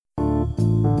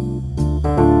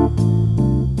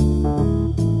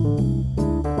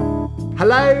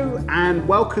Hello and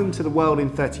welcome to The World in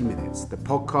 30 Minutes, the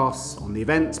podcast on the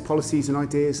events, policies and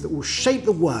ideas that will shape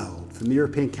the world from the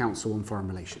European Council on Foreign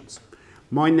Relations.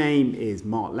 My name is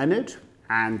Mark Leonard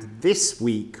and this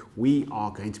week we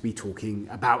are going to be talking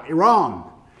about Iran.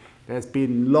 There's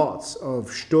been lots of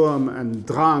Sturm and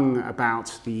Drang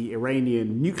about the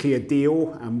Iranian nuclear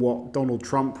deal and what Donald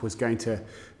Trump was going to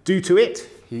do to it.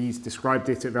 He's described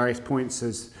it at various points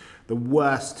as the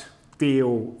worst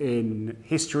deal in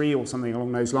history or something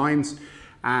along those lines,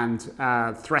 and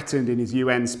threatened in his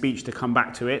UN speech to come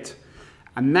back to it.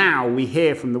 And now we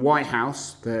hear from the White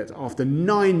House that after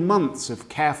 9 months of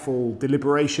careful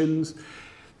deliberations,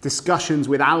 discussions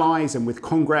with allies and with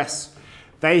Congress,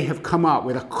 they have come up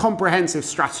with a comprehensive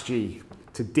strategy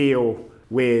to deal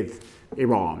with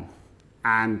Iran.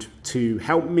 And to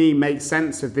help me make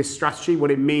sense of this strategy, what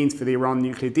it means for the Iran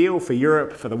nuclear deal, for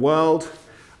Europe, for the world,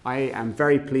 I am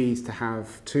very pleased to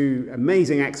have two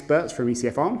amazing experts from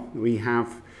ECFR. We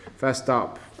have, first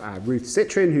up, Ruth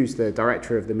Citrin, who's the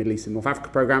director of the Middle East and North Africa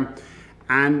programme,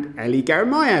 and Ellie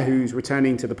Geremia, who's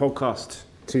returning to the podcast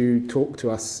to talk to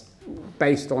us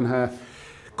based on her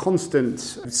constant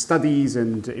studies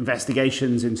and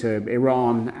investigations into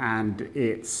Iran and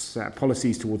its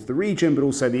policies towards the region, but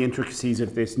also the intricacies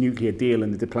of this nuclear deal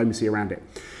and the diplomacy around it.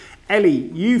 Ellie,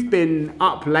 you've been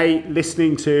up late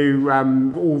listening to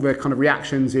all the kind of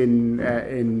reactions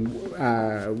in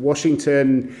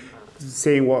Washington,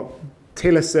 seeing what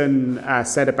Tillerson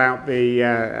said about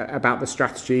the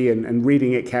strategy and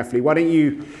reading it carefully. Why don't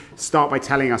you start by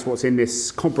telling us what's in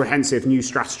this comprehensive new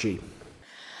strategy?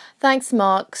 Thanks,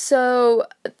 Mark. So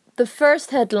the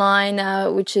first headline,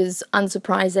 which is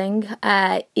unsurprising,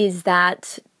 is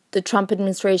that the Trump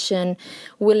administration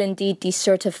will indeed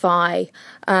decertify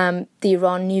the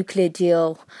Iran nuclear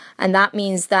deal. And that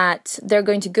means that they're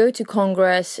going to go to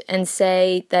Congress and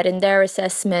say that in their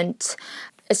assessment,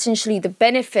 essentially the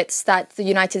benefits that the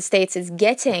United States is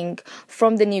getting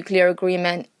from the nuclear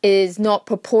agreement is not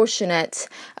proportionate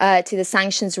to the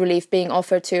sanctions relief being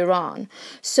offered to Iran.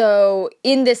 So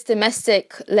in this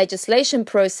domestic legislation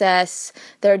process,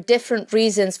 there are different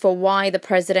reasons for why the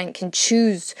president can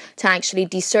choose to actually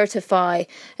decertify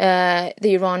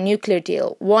the Iran nuclear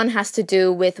deal. One has to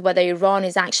do with whether Iran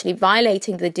is actually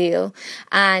violating the deal,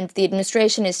 and the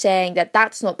administration is saying that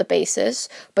that's not the basis,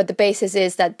 but the basis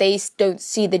is that they don't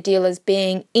see the deal as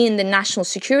being in the national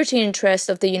security interest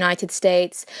of the United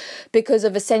States because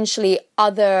of essentially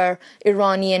other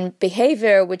Iranian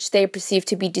behavior which they perceive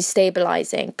to be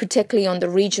destabilizing, particularly on the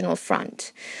regional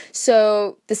front.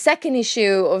 So the second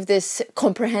issue of this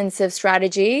comprehensive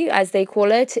strategy, as they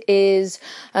call it, is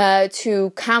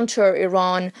to counter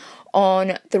Iran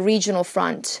on the regional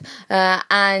front.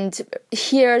 And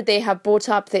here they have brought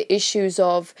up the issues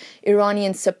of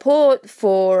Iranian support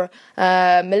for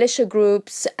militia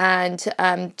groups and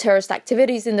terrorist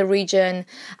activities in the region,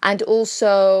 and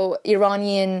also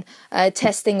Iranian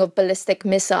testing of ballistic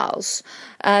missiles.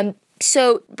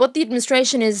 So what the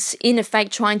administration is in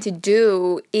effect trying to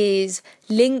do is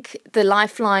link the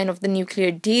lifeline of the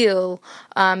nuclear deal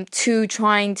to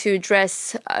trying to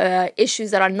address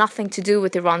issues that are nothing to do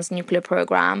with Iran's nuclear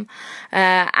program,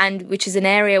 and which is an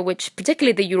area which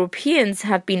particularly the Europeans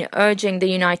have been urging the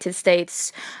United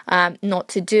States not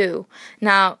to do.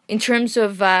 Now, in terms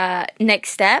of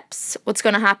next steps, what's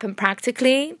going to happen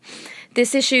practically?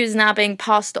 This issue is now being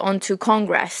passed on to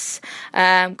Congress.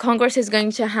 Congress is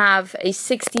going to have a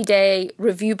 60-day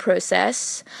review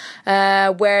process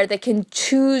where they can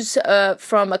choose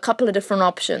from a couple of different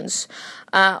options.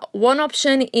 One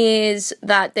option is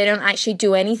that they don't actually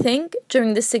do anything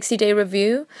during the 60-day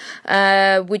review,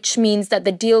 which means that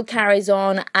the deal carries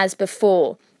on as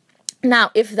before.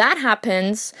 Now, if that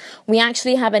happens, we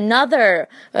actually have another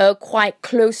quite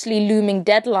closely looming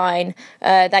deadline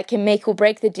that can make or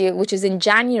break the deal, which is in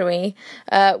January,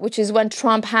 which is when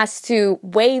Trump has to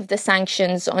waive the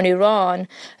sanctions on Iran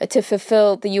to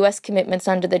fulfill the U.S. commitments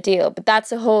under the deal. But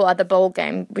that's a whole other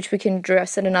ballgame, which we can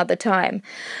address at another time.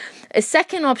 A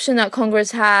second option that Congress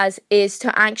has is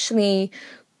to actually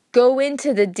go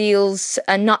into the deal's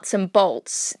nuts and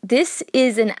bolts. This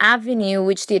is an avenue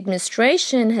which the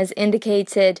administration has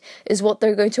indicated is what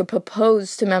they're going to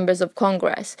propose to members of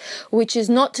Congress, which is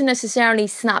not to necessarily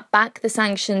snap back the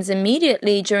sanctions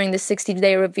immediately during the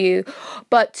 60-day review,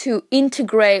 but to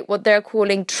integrate what they're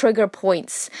calling trigger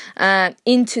points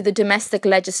into the domestic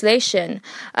legislation.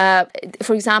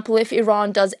 For example, if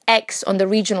Iran does X on the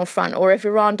regional front, or if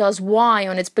Iran does Y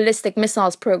on its ballistic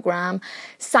missiles program,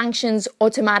 sanctions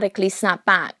automatically snap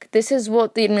back. This is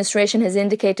what the administration has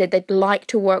indicated they'd like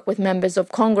to work with members of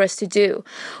Congress to do,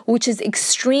 which is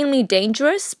extremely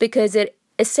dangerous because it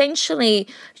essentially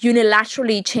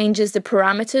unilaterally changes the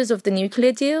parameters of the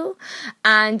nuclear deal,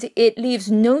 and it leaves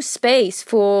no space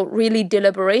for really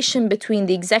deliberation between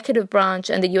the executive branch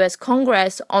and the US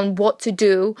Congress on what to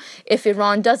do if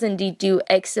Iran does indeed do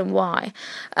X and Y.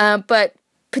 But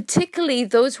particularly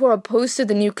those who are opposed to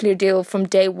the nuclear deal from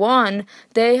day one,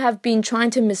 they have been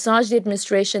trying to massage the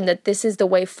administration that this is the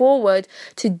way forward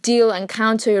to deal and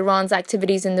counter Iran's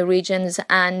activities in the regions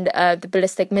and the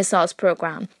ballistic missiles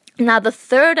program. Now, the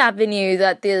third avenue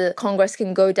that the Congress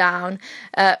can go down,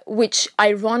 which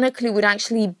ironically would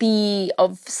actually be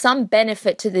of some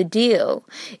benefit to the deal,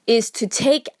 is to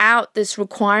take out this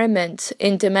requirement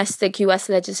in domestic US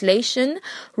legislation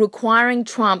requiring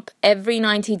Trump every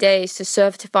 90 days to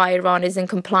certify Iran is in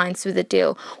compliance with the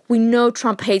deal. We know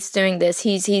Trump hates doing this.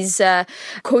 He's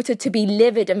quoted to be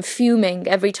livid and fuming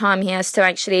every time he has to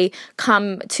actually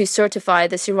come to certify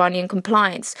this Iranian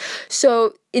compliance.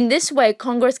 So in this way,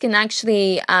 Congress can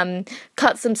actually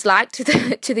cut some slack to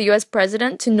the US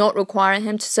president to not require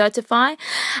him to certify.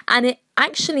 And it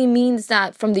actually means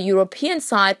that from the European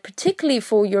side, particularly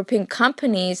for European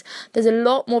companies, there's a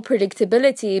lot more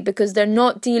predictability because they're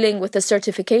not dealing with a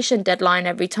certification deadline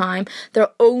every time.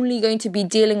 They're only going to be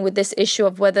dealing with this issue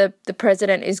of whether the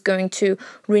president is going to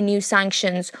renew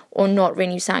sanctions or not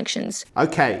renew sanctions.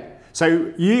 Okay.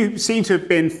 So you seem to have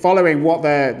been following what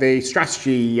the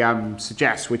strategy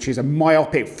suggests, which is a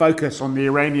myopic focus on the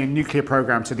Iranian nuclear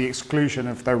program to the exclusion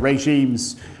of the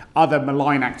regime's other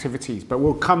malign activities. But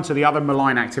we'll come to the other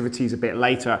malign activities a bit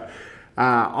later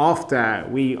after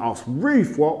we ask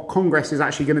Ruth what Congress is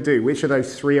actually going to do. Which of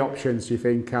those three options do you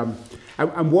think,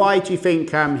 and why do you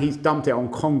think he's dumped it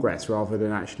on Congress rather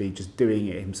than actually just doing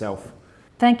it himself?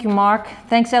 Thank you, Mark.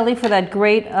 Thanks, Ellie, for that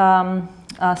great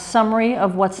summary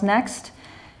of what's next.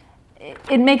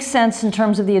 It makes sense in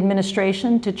terms of the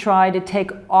administration to try to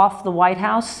take off the White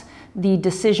House the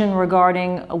decision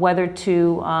regarding whether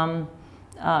to,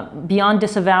 beyond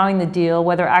disavowing the deal,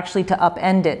 whether actually to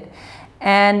upend it.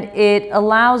 And it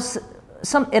allows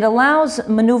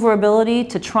maneuverability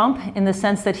to Trump in the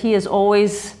sense that he has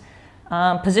always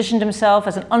positioned himself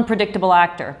as an unpredictable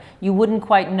actor. You wouldn't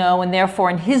quite know, and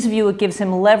therefore, in his view, it gives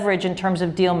him leverage in terms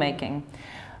of deal making.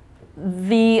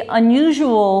 The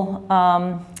unusual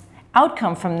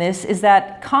outcome from this is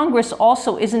that Congress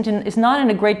also is not in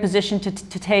a great position to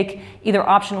take either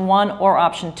option one or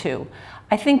option two.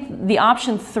 I think the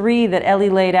option three that Ellie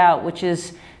laid out, which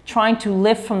is trying to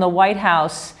lift from the White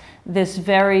House this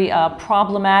very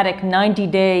problematic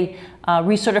 90-day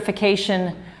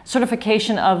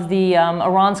certification of the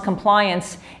Iran's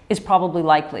compliance, is probably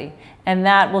likely. And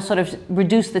that will sort of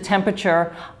reduce the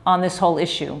temperature on this whole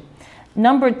issue.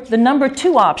 The number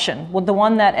two option, the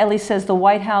one that Ellie says the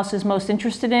White House is most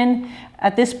interested in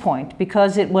at this point,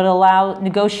 because it would allow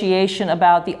negotiation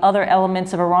about the other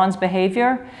elements of Iran's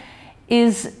behavior,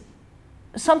 is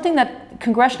something that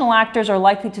congressional actors are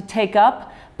likely to take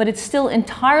up, but it's still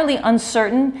entirely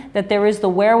uncertain that there is the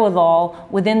wherewithal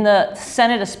within the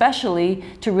Senate especially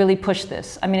to really push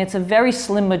this. I mean, it's a very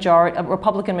slim majority, a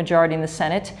Republican majority in the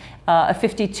Senate, a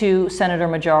 52 senator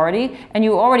majority, and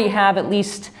you already have at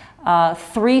least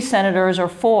 3 senators or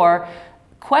 4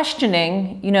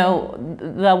 questioning,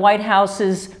 the White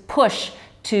House's push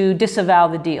to disavow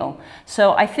the deal.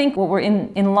 So I think what we're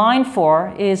in line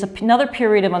for is another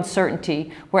period of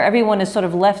uncertainty where everyone is sort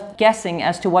of left guessing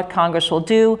as to what Congress will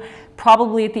do.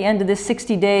 Probably at the end of this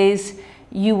 60 days,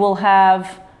 you will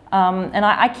have, and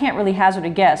I can't really hazard a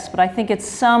guess, but I think it's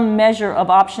some measure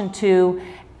of option 2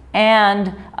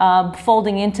 and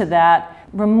folding into that,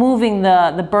 removing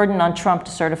the burden on Trump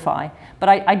to certify. But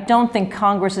I don't think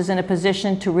Congress is in a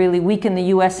position to really weaken the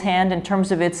U.S. hand in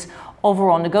terms of its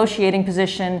overall negotiating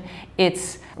position,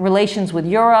 its relations with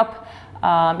Europe,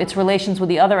 its relations with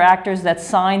the other actors that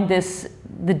signed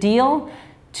the deal,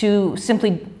 to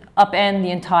simply upend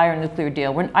the entire nuclear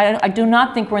deal. I do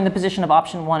not think we're in the position of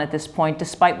option 1 at this point,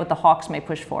 despite what the hawks may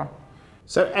push for.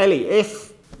 So Ellie,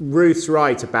 if Ruth's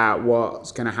right about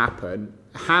what's going to happen,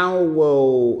 how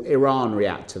will Iran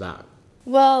react to that?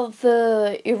 Well,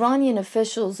 the Iranian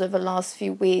officials over the last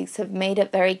few weeks have made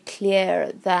it very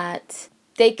clear that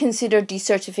they consider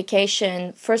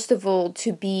decertification, first of all,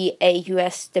 to be a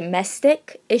U.S.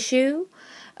 domestic issue,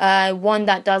 one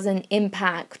that doesn't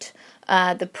impact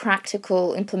the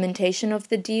practical implementation of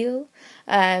the deal.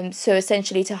 So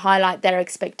essentially to highlight their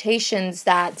expectations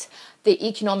that the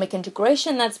economic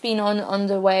integration that's been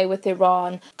underway with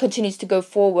Iran continues to go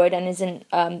forward and isn't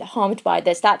harmed by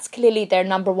this. That's clearly their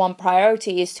number one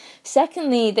priority.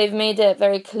 Secondly, they've made it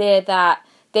very clear that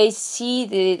they see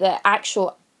the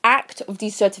actual act of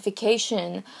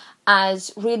decertification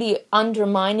as really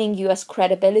undermining US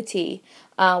credibility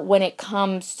when it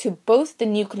comes to both the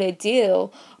nuclear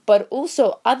deal, but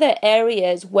also other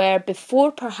areas where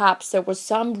before perhaps there was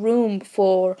some room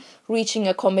for reaching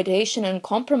accommodation and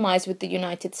compromise with the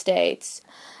United States.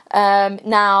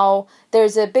 Now,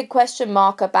 there's a big question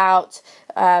mark about,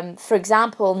 for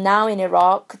example, now in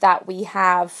Iraq that we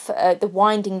have the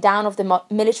winding down of the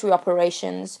military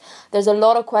operations. There's a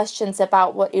lot of questions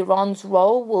about what Iran's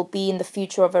role will be in the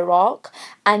future of Iraq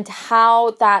and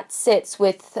how that sits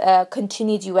with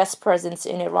continued US presence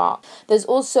in Iraq. There's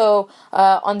also,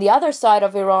 on the other side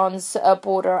of Iran's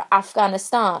border,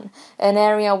 Afghanistan, an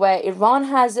area where Iran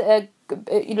has a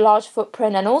large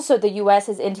footprint, and also the US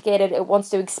has indicated it wants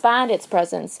to expand its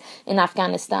presence in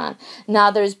Afghanistan. Now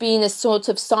there's been a sort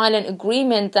of silent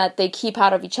agreement that they keep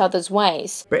out of each other's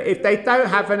ways. But if they don't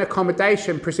have an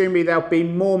accommodation, presumably there'll be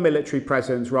more military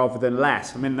presence rather than less.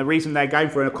 I mean, the reason they're going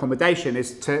for an accommodation is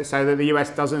so that the US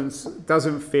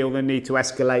doesn't feel the need to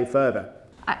escalate further.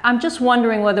 I'm just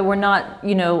wondering whether we're not,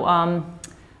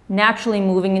 naturally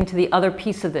moving into the other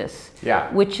piece of this,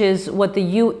 which is what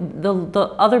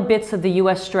the other bits of the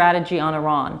U.S. strategy on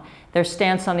Iran, their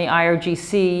stance on the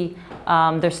IRGC,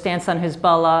 their stance on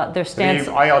Hezbollah, their stance.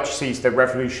 The IRGC is the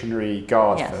Revolutionary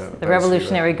Guard. Yes, the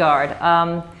Revolutionary Guard,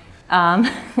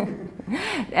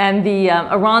 and the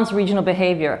Iran's regional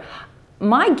behavior.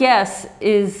 My guess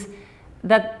is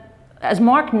that, as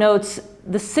Mark notes,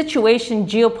 the situation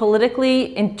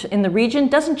geopolitically in the region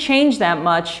doesn't change that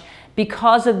much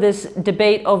because of this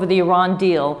debate over the Iran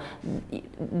deal.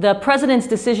 The president's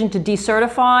decision to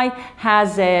decertify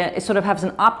has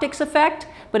an optics effect,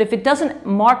 but if it doesn't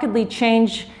markedly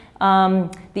change the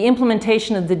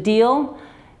implementation of the deal,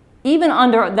 even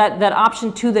under that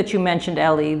option 2 that you mentioned,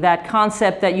 Ellie, that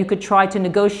concept that you could try to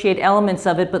negotiate elements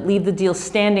of it but leave the deal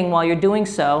standing while you're doing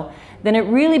so, then it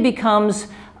really becomes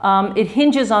it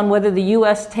hinges on whether the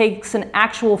U.S. takes an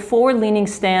actual forward-leaning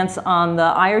stance on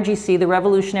the IRGC, the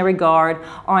Revolutionary Guard,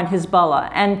 or on Hezbollah.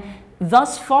 And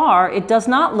thus far, it does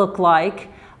not look like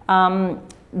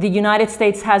the United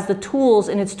States has the tools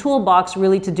in its toolbox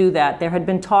really to do that. There had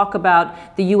been talk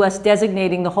about the U.S.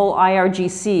 designating the whole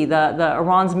IRGC, the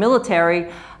Iran's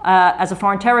military, as a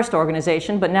foreign terrorist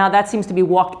organization, but now that seems to be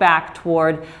walked back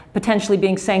toward potentially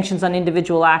being sanctions on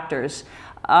individual actors.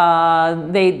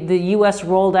 The U.S.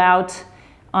 rolled out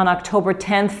on October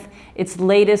 10th its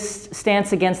latest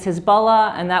stance against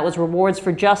Hezbollah, and that was rewards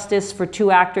for justice for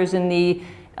 2 actors in the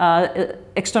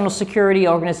External Security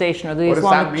Organization, or the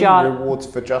Islamic Jihad. What does that mean, rewards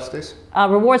for justice?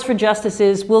 Rewards for justice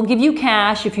is, we'll give you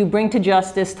cash if you bring to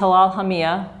justice Talal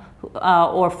Hamia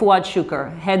or Fuad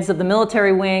Shukr, heads of the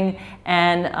military wing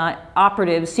and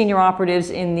senior operatives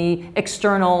in the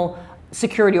External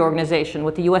Security Organization,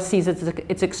 what the U.S. sees as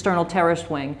its external terrorist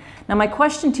wing. Now, my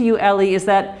question to you, Ellie, is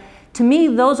that, to me,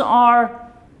 those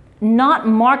are not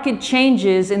marked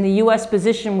changes in the U.S.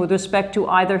 position with respect to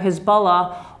either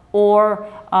Hezbollah or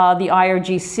the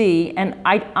IRGC, and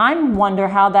I wonder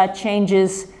how that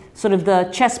changes sort of the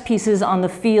chess pieces on the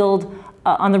field,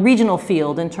 on the regional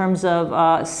field, in terms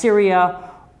of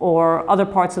Syria or other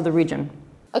parts of the region.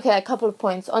 Okay, a couple of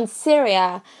points. On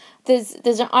Syria,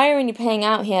 there's an irony playing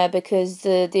out here because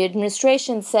the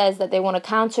administration says that they want to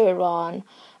counter Iran,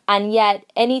 and yet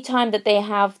any time that they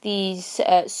have these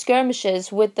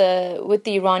skirmishes with the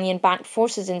Iranian-backed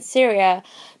forces in Syria,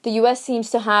 the U.S.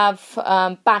 seems to have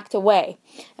backed away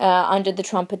under the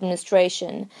Trump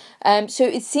administration. So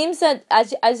it seems that,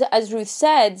 as Ruth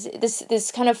said,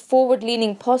 this kind of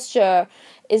forward-leaning posture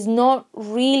is not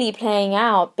really playing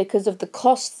out because of the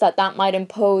costs that might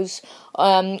impose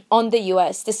on the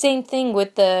U.S. The same thing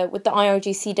with the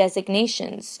IRGC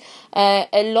designations.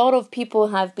 A lot of people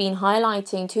have been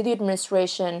highlighting to the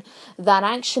administration that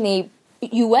actually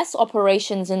U.S.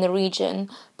 operations in the region,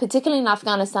 particularly in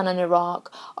Afghanistan and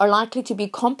Iraq, are likely to be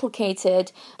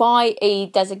complicated by a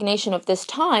designation of this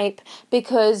type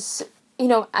because,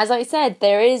 as I said,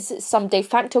 there is some de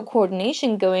facto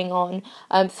coordination going on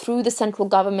through the central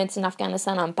governments in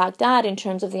Afghanistan and Baghdad in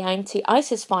terms of the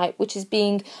anti-ISIS fight, which is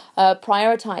being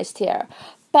prioritized here.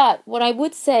 But what I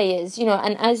would say is,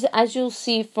 and as you'll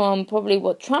see from probably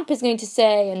what Trump is going to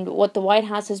say and what the White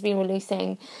House has been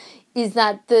releasing, is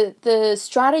that the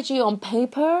strategy on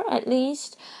paper, at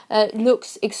least,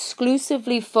 looks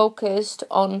exclusively focused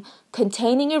on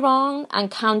containing Iran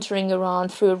and countering Iran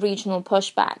through a regional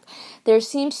pushback. There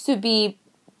seems to be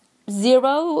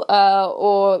zero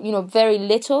or very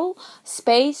little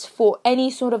space for any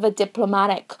sort of a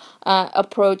diplomatic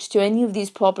approach to any of these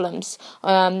problems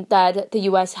that the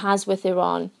U.S. has with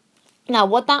Iran. Now,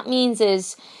 what that means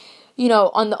is,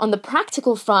 on the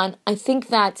practical front, I think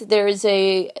that there's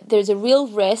a real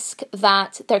risk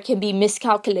that there can be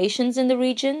miscalculations in the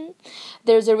region.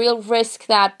 There's a real risk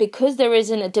that because there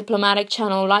isn't a diplomatic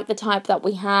channel like the type that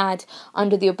we had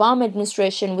under the Obama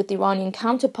administration with the Iranian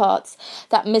counterparts,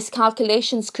 that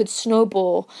miscalculations could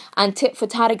snowball and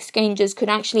tit-for-tat exchanges could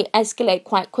actually escalate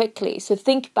quite quickly. So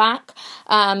think back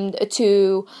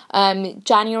to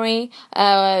January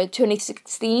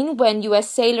 2016 when US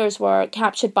sailors were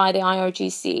captured by the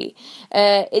IRGC.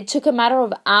 It took a matter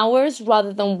of hours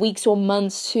rather than weeks or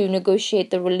months to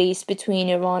negotiate the release between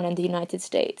Iran and the United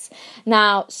States.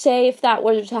 Now, say if that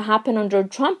were to happen under a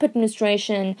Trump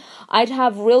administration, I'd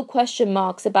have real question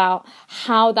marks about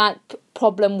how that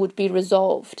problem would be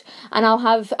resolved, and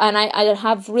I'd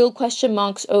have real question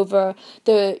marks over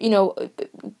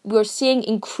we're seeing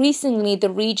increasingly the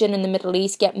region in the Middle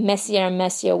East get messier and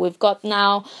messier. We've got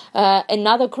now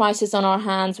another crisis on our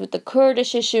hands with the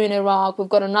Kurdish issue in Iraq. We've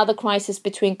got another crisis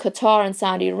between Qatar and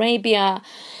Saudi Arabia.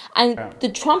 And the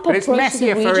Trump approach to the region... But it's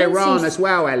messier for Iran as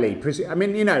well, Ellie. I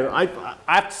mean, I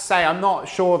have to say, I'm not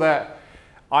sure that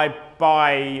I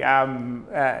buy...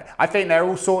 I think there are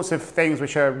all sorts of things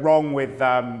which are wrong with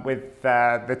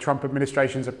the Trump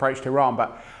administration's approach to Iran,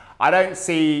 but I don't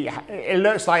see... It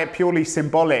looks like purely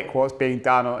symbolic what's being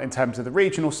done in terms of the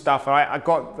regional stuff.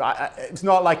 It's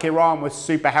not like Iran was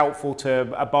super helpful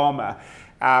to Obama.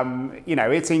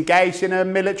 It's engaged in a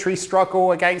military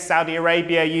struggle against Saudi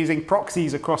Arabia using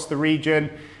proxies across the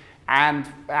region and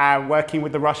working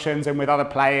with the Russians and with other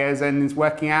players, and is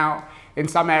working out in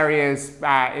some areas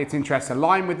its interests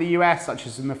align with the US, such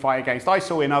as in the fight against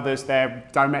ISIL. In others, they're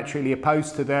diametrically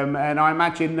opposed to them. And I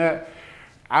imagine that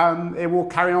it will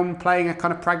carry on playing a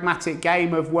kind of pragmatic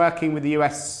game of working with the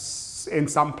US in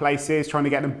some places, trying to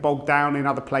get them bogged down in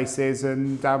other places,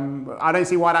 and I don't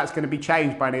see why that's going to be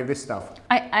changed by any of this stuff.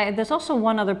 There's also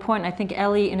one other point. I think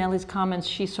in Ellie's comments,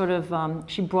 she sort of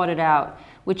she brought it out,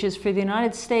 which is for the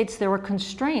United States, there were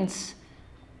constraints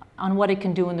on what it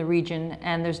can do in the region,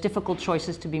 and there's difficult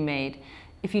choices to be made.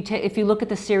 If you look at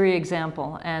the Syria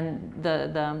example and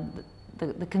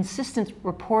the consistent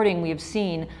reporting we have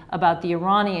seen about the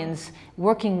Iranians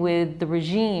working with the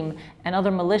regime and other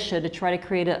militia to try to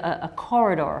create a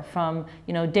corridor from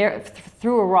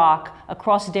through Iraq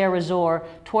across Deir ez-Zor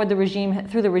toward the regime,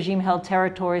 through the regime-held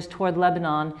territories toward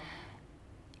Lebanon.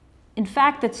 In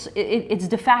fact, it's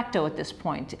de facto at this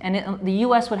point, and the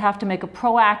U.S. would have to make a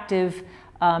proactive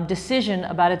decision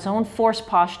about its own force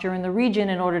posture in the region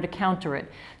in order to counter it.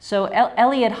 So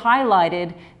Ellie had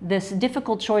highlighted this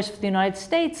difficult choice for the United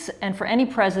States and for any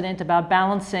president about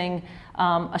balancing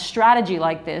a strategy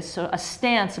like this, so a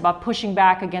stance about pushing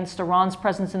back against Iran's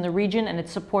presence in the region and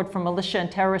its support for militia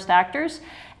and terrorist actors,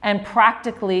 and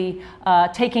practically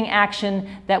taking action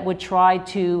that would try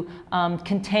to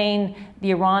contain the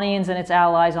Iranians and its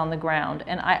allies on the ground.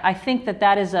 And I think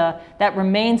that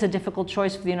remains a difficult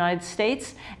choice for the United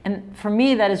States. And for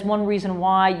me, that is one reason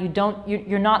why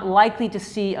you're not likely to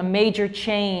see a major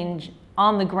change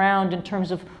on the ground in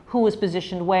terms of who is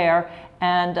positioned where.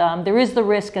 And there is the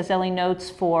risk, as Ellie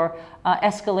notes, for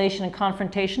escalation and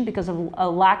confrontation because of a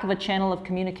lack of a channel of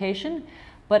communication.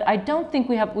 But I don't think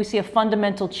we see a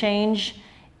fundamental change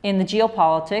in the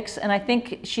geopolitics, and I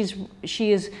think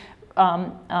she is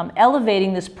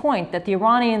elevating this point that the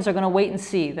Iranians are going to wait and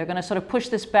see. They're going to sort of push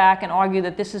this back and argue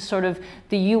that this is sort of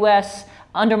the U.S.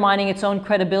 undermining its own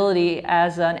credibility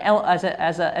as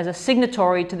a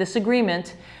signatory to this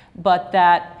agreement, but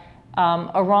that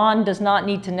Iran does not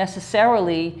need to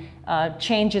necessarily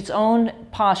change its own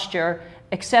posture,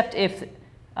 except if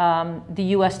the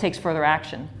U.S. takes further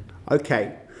action.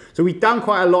 Okay, so we've done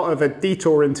quite a lot of a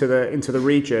detour into the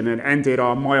region and ended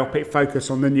our myopic focus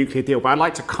on the nuclear deal. But I'd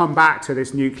like to come back to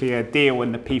this nuclear deal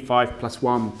and the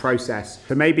P5+1 process.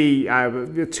 So maybe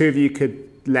the two of you could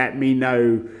let me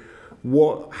know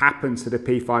what happens to the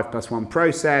P5+1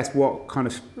 process, what kind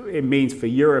of it means for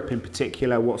Europe in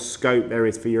particular, what scope there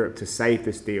is for Europe to save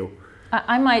this deal.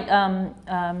 I might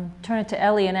turn it to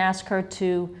Ellie and ask her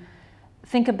to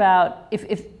think about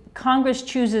if Congress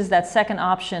chooses that second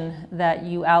option that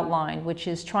you outlined, which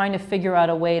is trying to figure out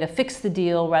a way to fix the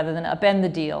deal rather than upend the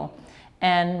deal,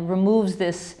 and removes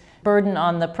this burden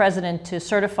on the president to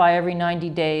certify every 90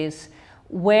 days,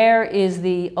 where is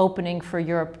the opening for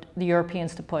the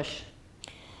Europeans to push?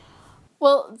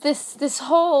 Well, this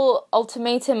whole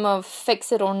ultimatum of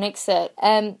fix it or nix it,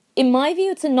 in my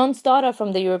view, it's a non-starter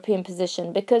from the European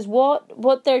position, because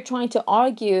what they're trying to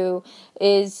argue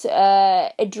is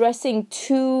addressing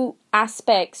two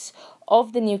aspects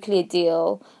of the nuclear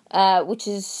deal which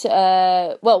is,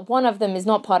 one of them is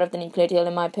not part of the nuclear deal,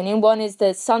 in my opinion. One is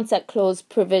the sunset clause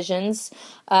provisions,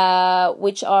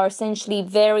 which are essentially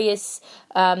various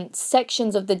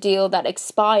sections of the deal that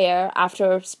expire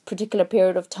after a particular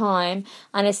period of time.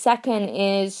 And a second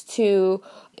is to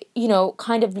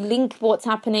kind of link what's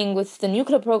happening with the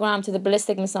nuclear program to the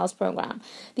ballistic missiles program.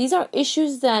 These are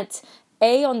issues that,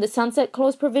 on the sunset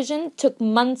clause provision, took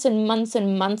months and months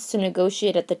and months to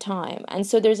negotiate at the time. And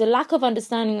so there's a lack of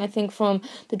understanding, I think, from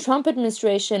the Trump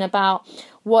administration about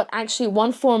what actually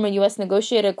one former U.S.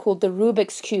 negotiator called the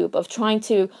Rubik's Cube of trying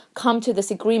to come to this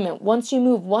agreement. Once you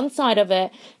move one side of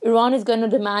it, Iran is going to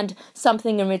demand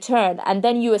something in return, and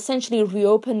then you essentially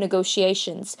reopen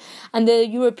negotiations. And the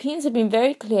Europeans have been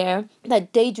very clear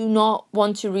that they do not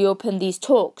want to reopen these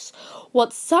talks.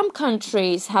 What some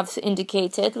countries have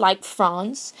indicated, like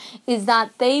France, is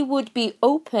that they would be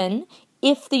open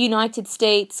if the United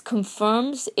States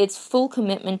confirms its full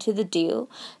commitment to the deal,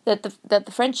 that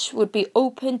the French would be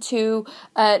open to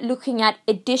looking at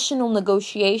additional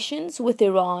negotiations with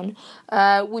Iran,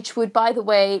 which would, by the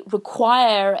way,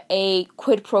 require a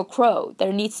quid pro quo.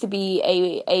 There needs to be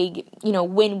a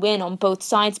win-win on both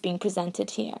sides being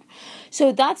presented here.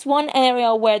 So that's one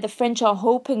area where the French are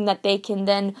hoping that they can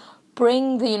then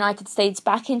bring the United States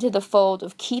back into the fold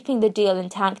of keeping the deal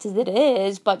intact as it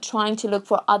is, but trying to look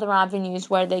for other avenues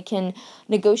where they can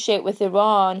negotiate with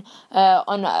Iran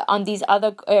on these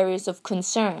other areas of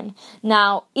concern.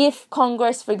 Now, if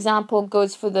Congress, for example,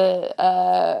 goes for the,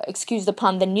 excuse the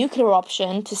pun, the nuclear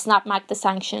option to snap back the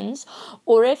sanctions,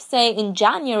 or if, say, in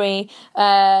January,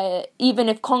 even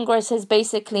if Congress has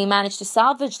basically managed to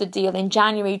salvage the deal, in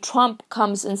January, Trump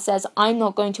comes and says, I'm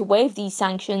not going to waive these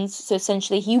sanctions, so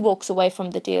essentially he walks away from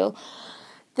the deal,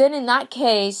 then in that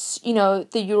case, the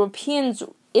Europeans,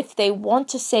 if they want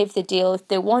to save the deal, if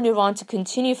they want Iran to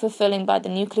continue fulfilling by the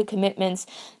nuclear commitments,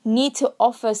 need to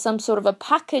offer some sort of a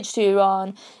package to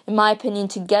Iran, in my opinion,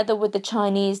 together with the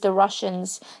Chinese, the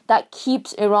Russians, that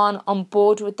keeps Iran on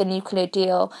board with the nuclear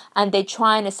deal, and they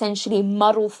try and essentially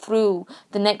muddle through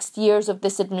the next years of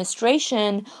this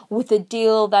administration with a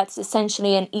deal that's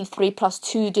essentially an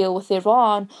E3+2 deal with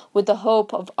Iran, with the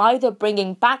hope of either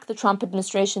bringing back the Trump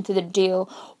administration to the deal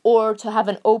or to have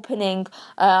an opening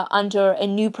under a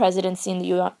new presidency in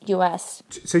the US.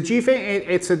 So do you think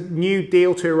it's a new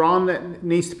deal to Iran that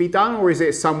needs to be done, or is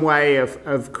it some way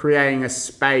of creating a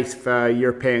space for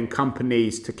European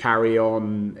companies to carry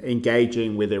on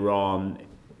engaging with Iran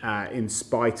in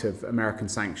spite of American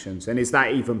sanctions? And is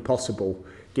that even possible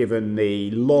given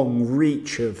the long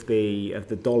reach of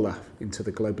the dollar into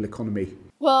the global economy?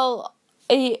 Well,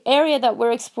 an area that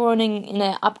we're exploring in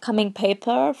an upcoming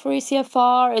paper for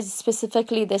ECFR is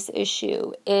specifically this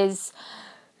issue, is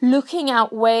looking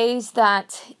at ways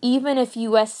that even if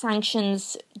US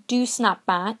sanctions do snap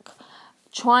back,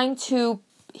 trying to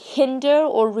hinder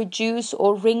or reduce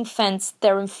or ring-fence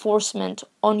their enforcement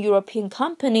on European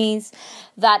companies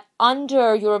that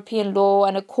under European law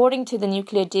and according to the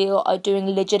nuclear deal are doing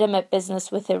legitimate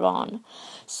business with Iran.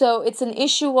 So it's an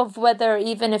issue of whether,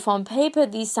 even if on paper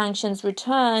these sanctions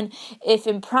return, if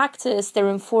in practice their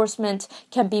enforcement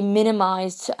can be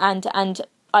minimized and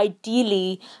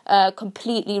ideally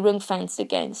completely ring-fenced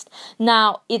against.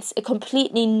 Now, it's a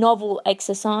completely novel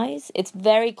exercise. It's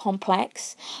very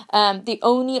complex. The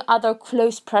only other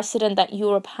close precedent that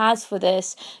Europe has for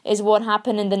this is what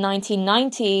happened in the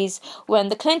 1990s when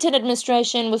the Clinton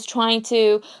administration was trying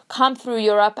to come through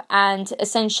Europe and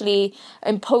essentially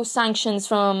impose sanctions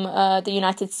from the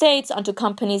United States onto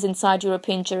companies inside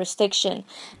European jurisdiction.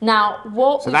 Now,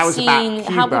 what so we've that was seen, about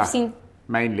Cuba, how we've seen,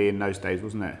 mainly in those days,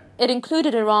 wasn't it? it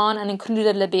included Iran and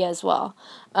included Libya as well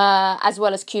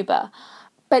as Cuba.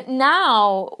 But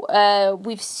now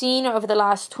we've seen over the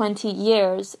last 20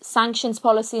 years, sanctions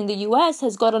policy in the US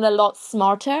has gotten a lot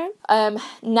smarter.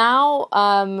 Now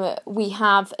we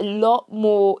have a lot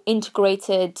more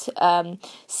integrated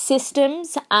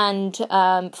systems and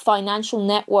financial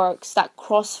networks that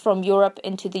cross from Europe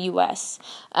into the US.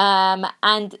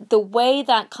 And the way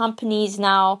that companies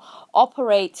now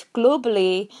operate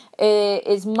globally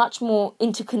is much more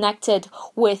interconnected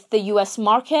with the US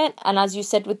market and, as you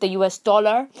said, with the US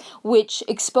dollar, which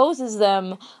exposes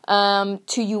them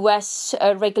to US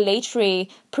regulatory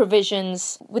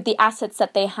provisions with the assets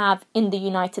that they have in the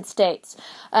United States.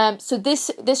 So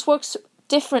this works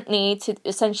differently to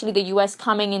essentially the US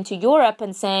coming into Europe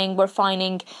and saying we're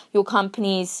fining your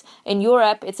companies in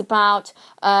Europe. It's about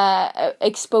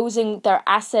exposing their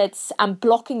assets and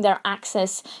blocking their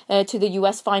access to the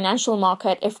US financial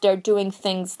market if they're doing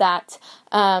things that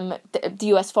the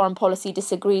US foreign policy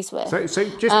disagrees with. So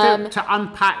just to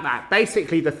unpack that,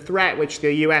 basically the threat which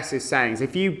the US is saying is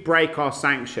if you break our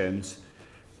sanctions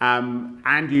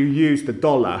and you use the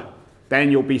dollar, then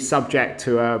you'll be subject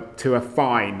to a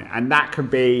fine, and that can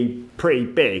be pretty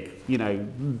big. You know,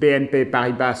 BNP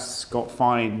Paribas got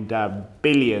fined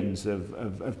billions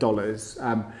of dollars.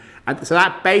 And so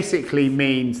that basically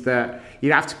means that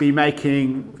you'd have to be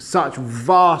making such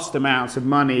vast amounts of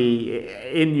money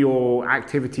in your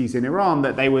activities in Iran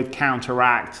that they would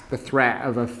counteract the threat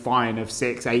of a fine of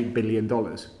 $6-8 billion.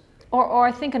 Or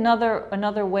I think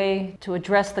another way to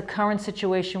address the current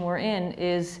situation we're in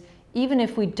is, even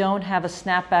if we don't have a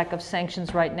snapback of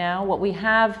sanctions right now, what we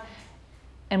have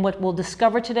and what we'll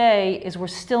discover today is we're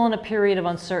still in a period of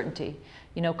uncertainty.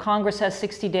 You know, Congress has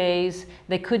 60 days.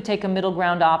 They could take a middle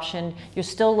ground option. You're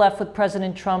still left with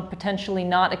President Trump potentially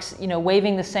not,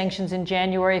 waiving the sanctions in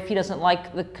January if he doesn't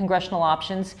like the congressional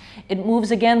options. It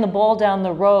moves again the ball down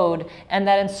the road, and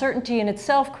that uncertainty in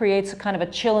itself creates a kind of a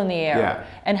chill in the air. Yeah.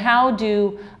 And how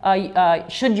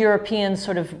should Europeans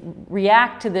sort of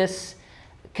react to this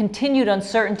continued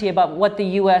uncertainty about what the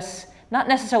U.S., not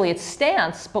necessarily its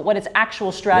stance, but what its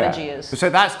actual strategy is? So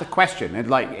that's the question.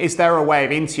 Is there a way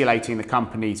of insulating the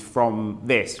companies from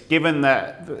this, given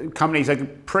that the companies are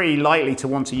pretty likely to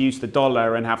want to use the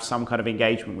dollar and have some kind of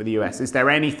engagement with the US? Is there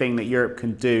anything that Europe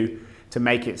can do to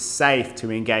make it safe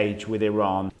to engage with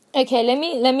Iran? Okay, let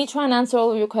me try and answer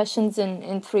all of your questions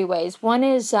in three ways. One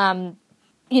is, the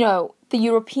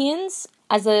Europeans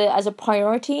as a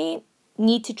priority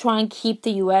need to try and keep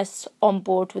the US on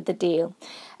board with the deal,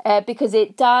 because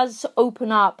it does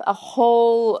open up a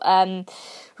whole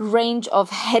range of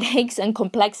headaches and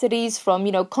complexities, from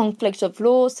conflicts of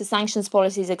laws to sanctions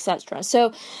policies, etc.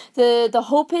 So the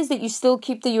hope is that you still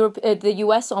keep the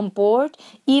US on board,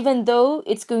 even though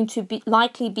it's going to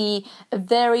likely be a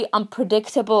very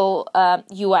unpredictable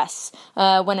US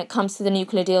when it comes to the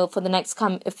nuclear deal for the next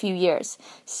few years.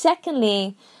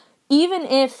 Secondly, even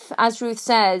if, as Ruth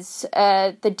says,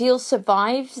 the deal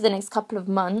survives the next couple of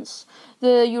months,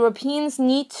 the Europeans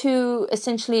need to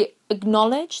essentially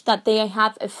acknowledge that they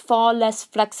have a far less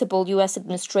flexible US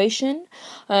administration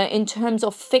in terms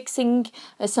of fixing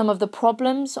some of the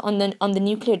problems on the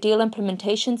nuclear deal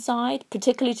implementation side,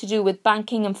 particularly to do with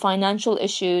banking and financial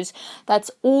issues that's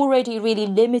already really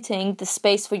limiting the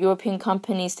space for European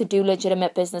companies to do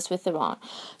legitimate business with Iran.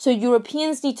 So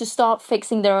Europeans need to start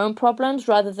fixing their own problems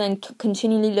rather than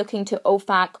continually looking to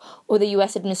OFAC or the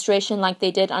US administration like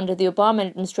they did under the Obama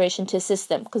administration to assist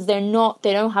them, because they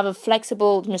don't have a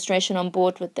flexible administration on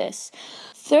board with this.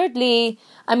 Thirdly,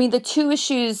 the two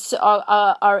issues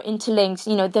are interlinked.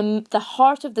 The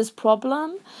heart of this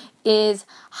problem is,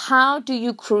 how do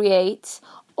you create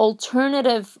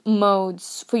alternative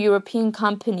modes for European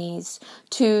companies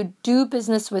to do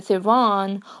business with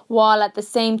Iran while at the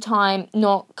same time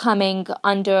not coming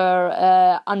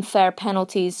under unfair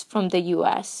penalties from the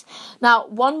US? Now,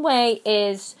 one way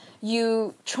is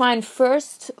you try and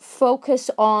first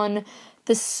focus on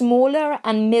the smaller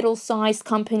and middle-sized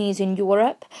companies in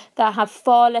Europe that have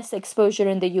far less exposure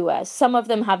in the US. Some of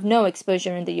them have no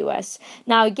exposure in the US.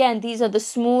 Now, again, these are the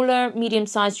smaller,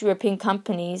 medium-sized European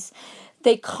companies.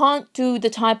 They can't do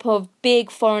the type of big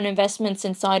foreign investments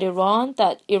inside Iran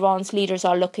that Iran's leaders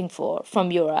are looking for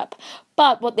from Europe.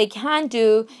 But what they can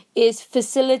do is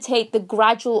facilitate the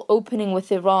gradual opening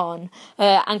with Iran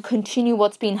and continue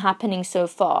what's been happening so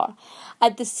far.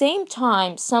 At the same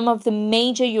time, some of the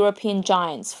major European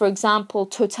giants, for example,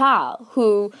 Total,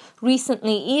 who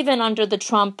recently, even under the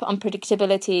Trump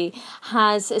unpredictability,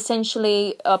 has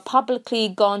essentially publicly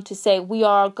gone to say, we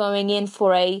are going in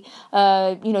for a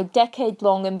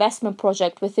decade-long investment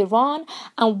project with Iran,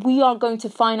 and we are going to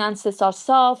finance this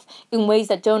ourselves in ways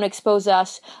that don't expose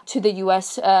us to the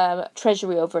US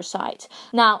Treasury oversight.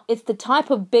 Now, it's the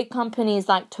type of big companies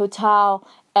like Total,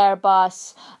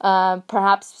 Airbus,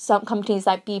 perhaps some companies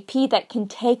like BP that can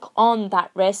take on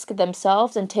that risk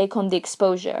themselves and take on the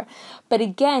exposure. But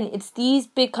again, it's these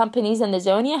big companies, and there's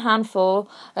only a handful,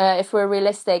 if we're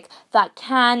realistic, that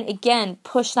can, again,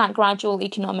 push that gradual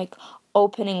economic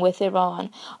opening with Iran.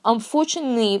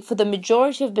 Unfortunately, for the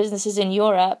majority of businesses in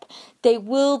Europe,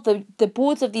 the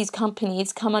boards of these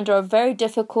companies come under a very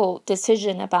difficult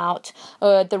decision about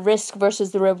the risk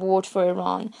versus the reward for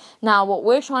Iran. Now, what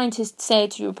we're trying to say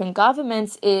to European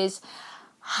governments is,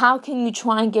 how can you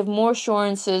try and give more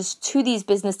assurances to these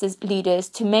business leaders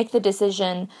to make the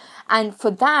decision? And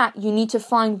for that, you need to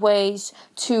find ways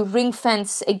to ring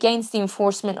fence against the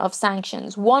enforcement of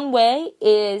sanctions. One way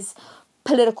is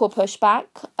political pushback.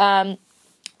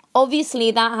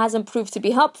 Obviously, that hasn't proved to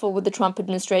be helpful with the Trump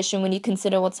administration when you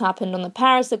consider what's happened on the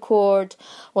Paris Accord,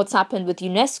 what's happened with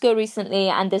UNESCO recently,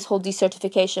 and this whole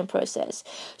decertification process.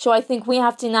 So I think we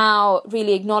have to now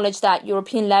really acknowledge that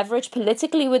European leverage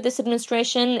politically with this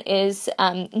administration is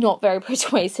not very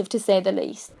persuasive, to say the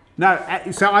least. No,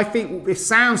 so I think it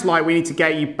sounds like we need to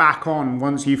get you back on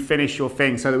once you finish your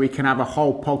thing so that we can have a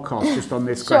whole podcast just on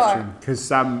this Sure. question,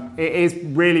 because it is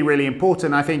really, really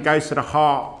important. I think goes to the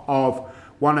heart of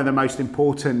one of the most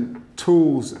important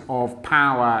tools of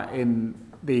power in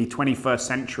the 21st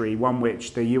century, one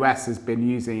which the US has been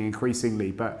using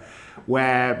increasingly, but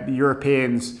where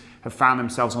Europeans have found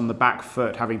themselves on the back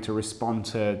foot having to respond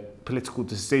to political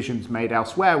decisions made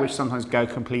elsewhere, which sometimes go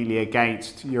completely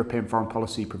against European foreign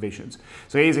policy provisions.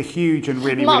 So it is a huge and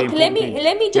really, Mark, really important thing.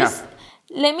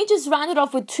 Let me just round it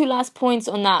off with two last points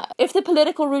on that. If the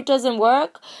political route doesn't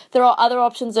work, there are other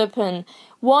options open.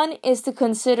 One is to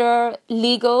consider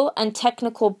legal and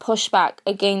technical pushback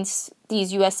against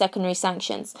these US secondary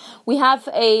sanctions. We have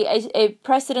a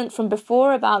precedent from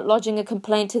before about lodging a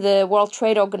complaint to the World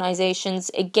Trade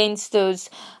Organizations against those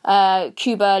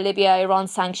Cuba, Libya, Iran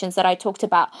sanctions that I talked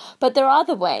about. But there are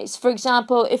other ways. For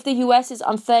example, if the US is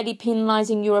unfairly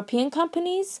penalizing European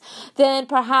companies, then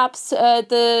perhaps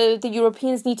the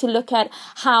Europeans need to look at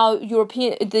how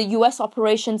the US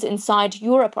operations inside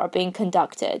Europe are being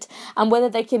conducted and whether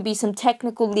there can be some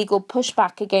technical legal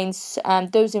pushback against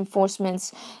those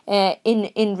enforcements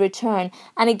in return.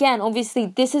 And again, obviously,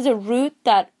 this is a route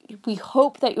that we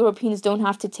hope that Europeans don't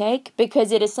have to take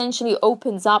because it essentially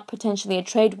opens up potentially a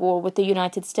trade war with the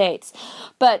United States.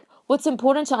 But what's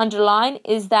important to underline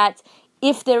is that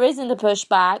if there isn't a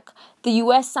pushback, the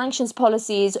US sanctions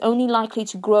policy is only likely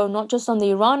to grow not just on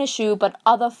the Iran issue, but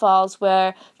other files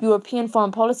where European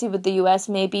foreign policy with the US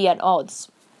may be at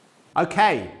odds.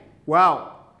 Okay,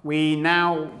 well, we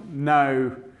now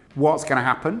know what's going to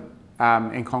happen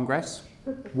in Congress,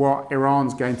 what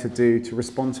Iran's going to do to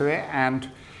respond to it,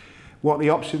 and what the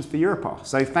options for Europe are.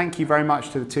 So thank you very much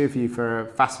to the two of you for a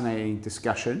fascinating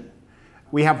discussion.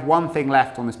 We have one thing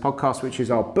left on this podcast, which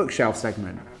is our bookshelf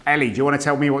segment. Ellie, do you want to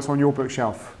tell me what's on your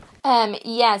bookshelf?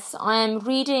 Yes, I'm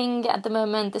reading at the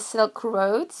moment The Silk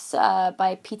Roads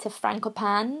by Peter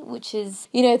Frankopan, which is,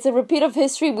 it's a repeat of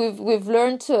history we've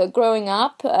learned growing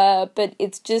up, but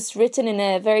it's just written in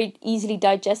a very easily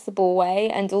digestible way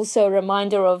and also a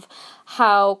reminder of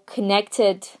how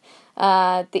connected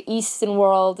the Eastern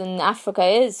world and Africa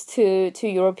is to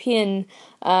European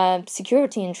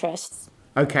security interests.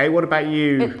 Okay, what about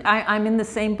you? I'm in the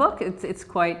same book. It's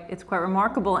quite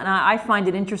remarkable, and I find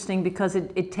it interesting because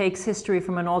it takes history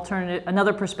from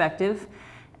another perspective,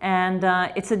 and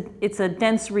it's a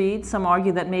dense read. Some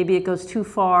argue that maybe it goes too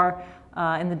far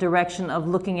in the direction of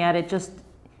looking at it just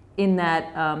in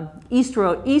that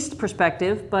east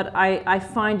perspective. But I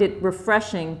find it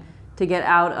refreshing to get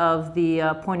out of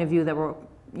the point of view that we're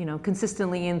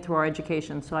consistently in through our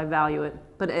education. So I value it.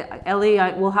 But Ellie,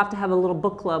 we'll have to have a little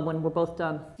book club when we're both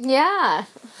done. Yeah.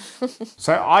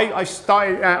 So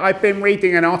I've been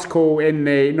reading an article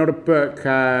not a book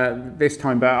this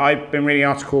time, but I've been reading an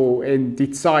article in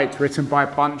Die Zeit written by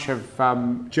a bunch of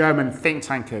German think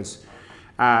tankers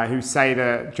who say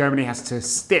that Germany has to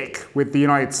stick with the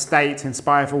United States in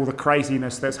spite of all the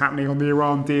craziness that's happening on the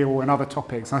Iran deal and other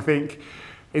topics. I think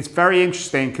it's very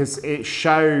interesting because it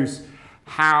shows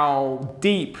how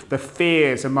deep the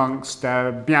fears amongst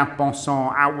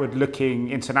bien-pensant, outward-looking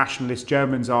internationalist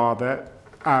Germans are that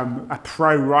a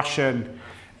pro-Russian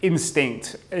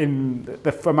instinct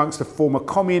amongst the former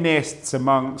communists,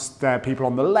 amongst people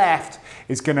on the left,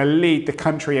 is going to lead the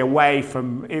country away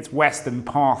from its Western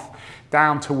path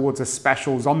down towards a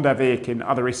special Sonderweg in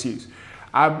other issues.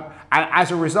 And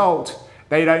as a result,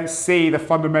 they don't see the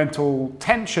fundamental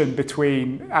tension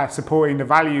between supporting the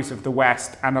values of the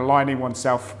West and aligning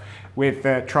oneself with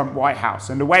the Trump White House.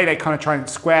 And the way they kind of try and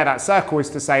square that circle is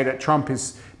to say that Trump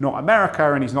is not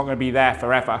America and he's not going to be there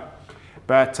forever.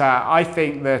 But I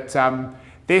think that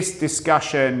this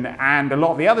discussion and a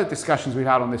lot of the other discussions we've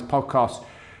had on this podcast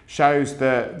shows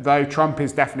that though Trump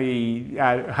is definitely,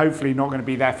 hopefully not going to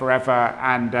be there forever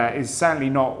and is certainly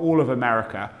not all of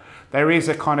America, there is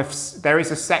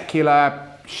a secular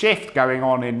shift going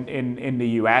on in the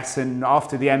US, and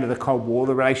after the end of the Cold War,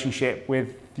 the relationship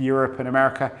with Europe and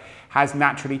America has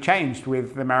naturally changed,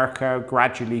 with America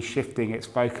gradually shifting its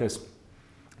focus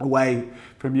away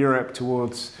from Europe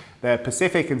towards the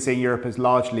Pacific and seeing Europe as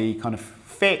largely kind of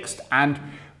fixed and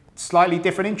slightly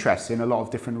different interests in a lot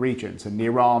of different regions. And the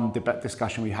Iran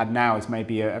discussion we had now is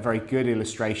maybe a very good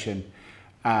illustration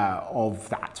of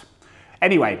that.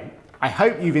 Anyway, I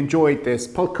hope you've enjoyed this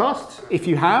podcast. If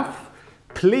you have,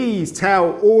 please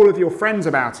tell all of your friends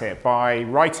about it by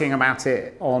writing about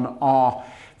it on our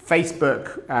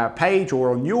Facebook page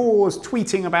or on yours,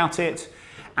 tweeting about it.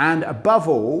 And above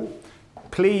all,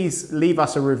 please leave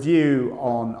us a review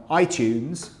on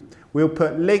iTunes. We'll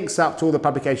put links up to all the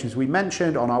publications we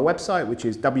mentioned on our website, which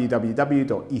is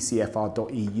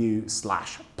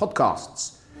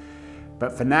www.ecfr.eu/podcasts.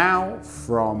 But for now,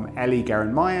 from Ellie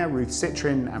Guerin-Meyer, Ruth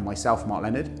Citrin, and myself, Mark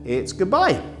Leonard, it's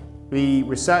goodbye. The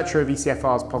researcher of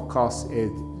ECFR's podcast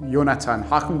is Jonathan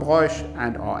Hackenbroich,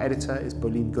 and our editor is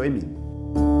Pauline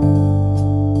Goemin.